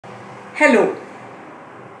Hello,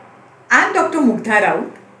 I'm Dr. Mugdha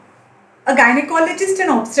Raut, a gynecologist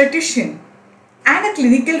and obstetrician and a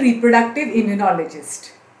clinical reproductive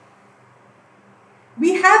immunologist.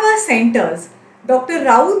 We have our centers, Dr.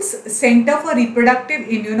 Raut's Center for Reproductive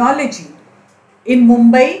Immunology in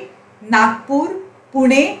Mumbai, Nagpur,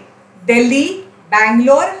 Pune, Delhi,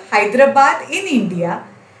 Bangalore, Hyderabad in India,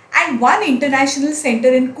 and one international center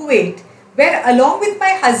in Kuwait, where along with my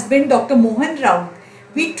husband Dr. Mohan Raut,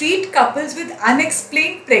 we treat couples with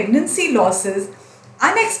unexplained pregnancy losses,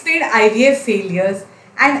 unexplained IVF failures,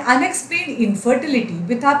 and unexplained infertility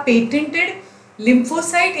with our patented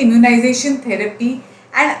lymphocyte immunization therapy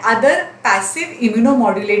and other passive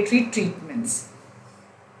immunomodulatory treatments.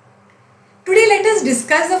 Today let us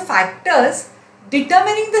discuss the factors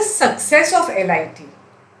determining the success of LIT.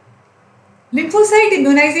 Lymphocyte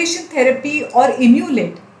immunization therapy or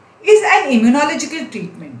ImmuLIT is an immunological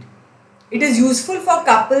treatment. It is useful for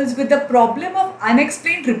couples with the problem of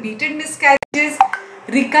unexplained repeated miscarriages,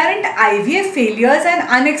 recurrent IVF failures and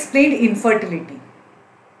unexplained infertility.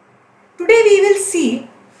 Today we will see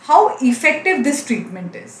how effective this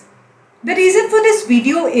treatment is. The reason for this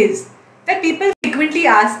video is that people frequently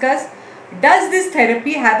ask us, does this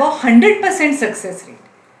therapy have a 100% success rate?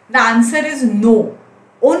 The answer is no.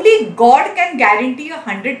 Only God can guarantee a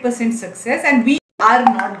 100% success and we are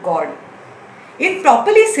not God. In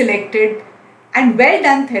properly selected and well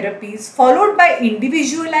done therapies followed by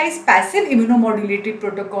individualized passive immunomodulatory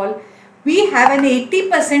protocol, we have an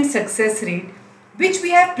 80% success rate, which we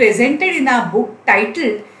have presented in our book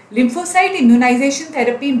titled Lymphocyte Immunization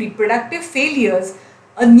Therapy in Reproductive Failures,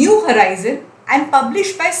 A New Horizon, and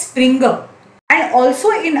published by Springer, and also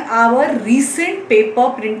in our recent paper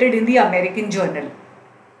printed in the American Journal.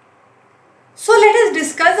 So let us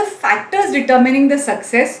discuss the factors determining the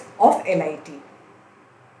success of LIT.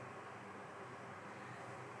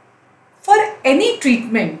 For any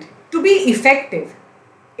treatment to be effective,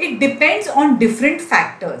 it depends on different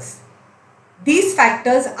factors. These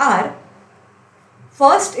factors are: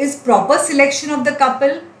 first is proper selection of the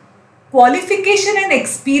couple, qualification and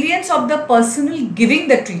experience of the personnel giving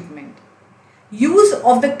the treatment, use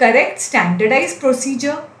of the correct standardized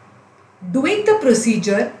procedure, doing the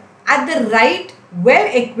procedure at the right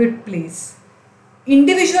well-equipped place,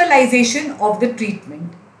 individualization of the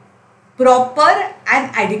treatment, proper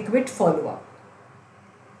and adequate follow-up.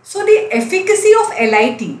 So the efficacy of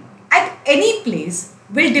LIT at any place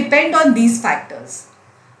will depend on these factors.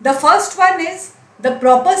 The first one is the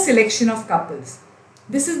proper selection of couples.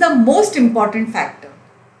 This is the most important factor.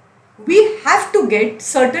 We have to get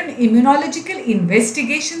certain immunological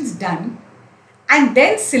investigations done and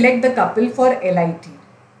then select the couple for LIT.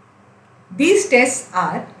 These tests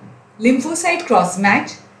are lymphocyte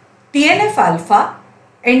cross-match, TNF-alpha,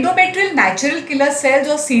 endometrial natural killer cells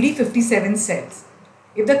or CD57 cells.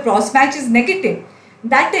 If the cross-match is negative,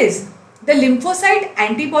 that is, the lymphocyte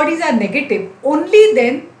antibodies are negative, only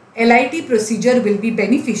then LIT procedure will be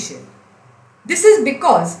beneficial. This is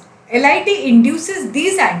because LIT induces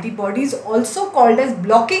these antibodies, also called as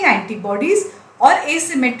blocking antibodies or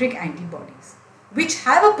asymmetric antibodies, which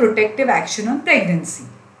have a protective action on pregnancy.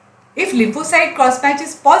 If lymphocyte cross-match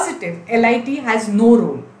is positive, LIT has no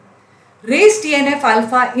role. Raised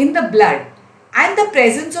TNF-alpha in the blood and the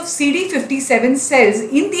presence of CD57 cells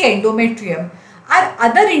in the endometrium are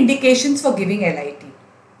other indications for giving LIT.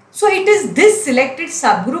 So it is this selected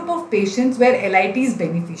subgroup of patients where LIT is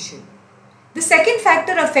beneficial. The second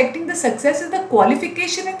factor affecting the success is the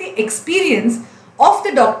qualification and the experience of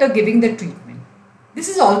the doctor giving the treatment. This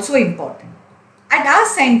is also important. At our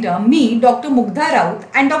center, me, Dr. Mugdha Raut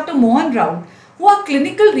and Dr. Mohan Raut, who are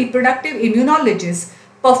clinical reproductive immunologists,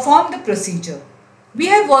 perform the procedure. We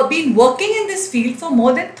have been working in this field for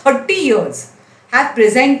more than 30 years, have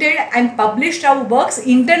presented and published our works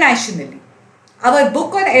internationally. Our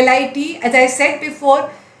book on LIT, as I said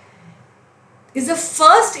before, is the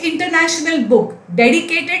first international book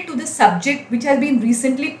dedicated to the subject which has been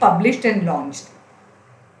recently published and launched.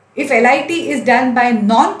 If LIT is done by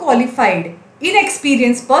non-qualified,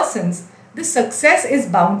 inexperienced persons, the success is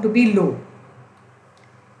bound to be low.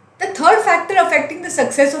 The third factor affecting the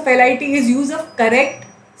success of LIT is use of correct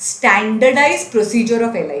standardized procedure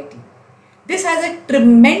of LIT. This has a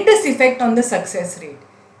tremendous effect on the success rate.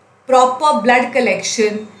 Proper blood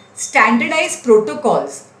collection, standardized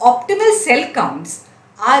protocols, optimal cell counts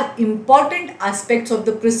are important aspects of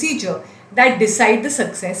the procedure that decide the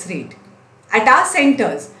success rate. At our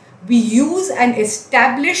centers, we use an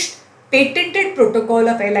established patented protocol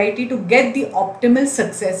of LIT to get the optimal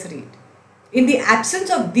success rate. In the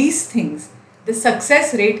absence of these things, the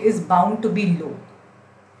success rate is bound to be low.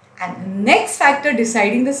 And the next factor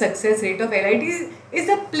deciding the success rate of LIT is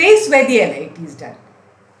the place where the LIT is done.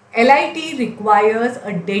 LIT requires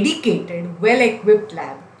a dedicated, well-equipped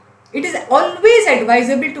lab. It is always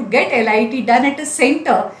advisable to get LIT done at a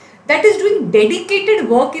center that is doing dedicated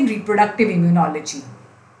work in reproductive immunology.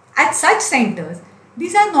 At such centers,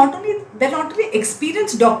 they're not only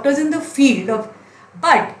experienced doctors in the field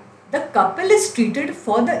but the couple is treated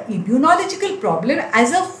for the immunological problem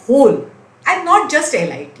as a whole and not just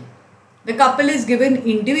LIT. The couple is given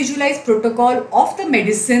individualized protocol of the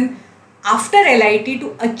medicine after LIT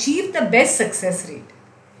to achieve the best success rate.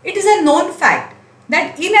 It is a known fact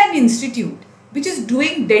that in an institute which is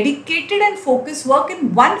doing dedicated and focused work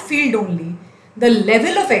in one field only, the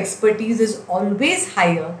level of expertise is always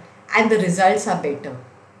higher and the results are better.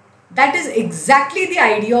 That is exactly the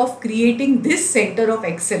idea of creating this center of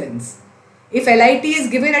excellence. If LIT is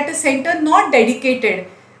given at a center not dedicated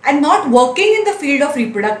and not working in the field of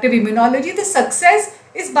reproductive immunology, the success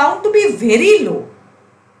is bound to be very low.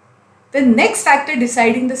 The next factor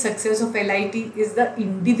deciding the success of LIT is the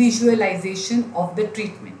individualization of the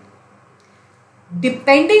treatment.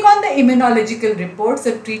 Depending on the immunological reports,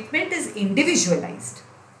 the treatment is individualized.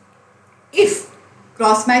 If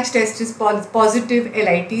cross-match test is positive,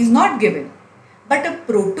 LIT is not given, but a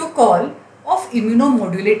protocol of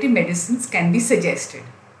immunomodulatory medicines can be suggested.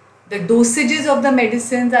 The dosages of the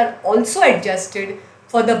medicines are also adjusted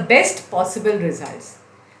for the best possible results.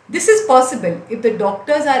 This is possible if the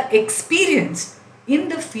doctors are experienced in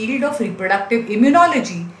the field of reproductive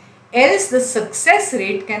immunology, else the success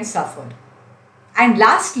rate can suffer. And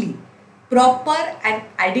lastly, proper and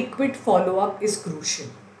adequate follow-up is crucial.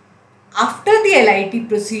 After the LIT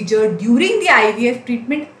procedure, during the IVF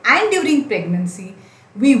treatment and during pregnancy,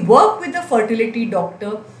 we work with the fertility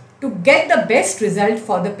doctor to get the best result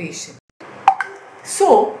for the patient.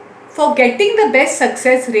 So, for getting the best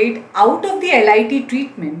success rate out of the LIT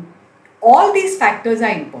treatment, all these factors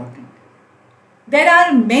are important. There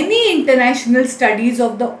are many international studies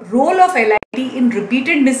of the role of LIT in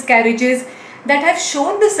repeated miscarriages that have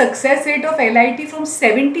shown the success rate of LIT from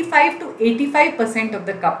 75 to 85% of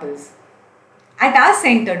the couples. At our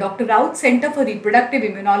center, Dr. Raut Center for Reproductive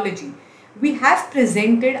Immunology, we have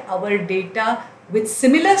presented our data with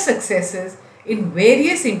similar successes in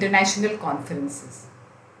various international conferences.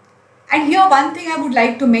 And here one thing I would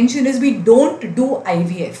like to mention is we don't do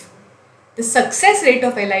IVF. The success rate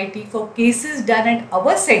of LIT for cases done at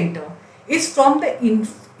our center is from the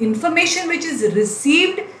information which is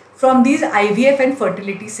received from these IVF and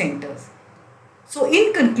fertility centers. So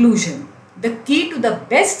in conclusion, the key to the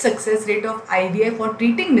best success rate of IVF for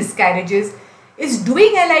treating miscarriages is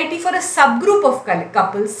doing LIT for a subgroup of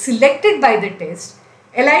couples selected by the test,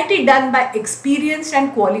 LIT done by experienced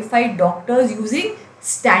and qualified doctors using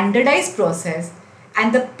standardized process,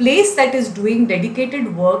 and the place that is doing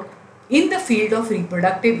dedicated work in the field of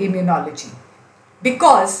reproductive immunology.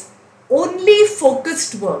 Because only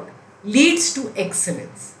focused work leads to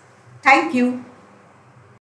excellence. Thank you.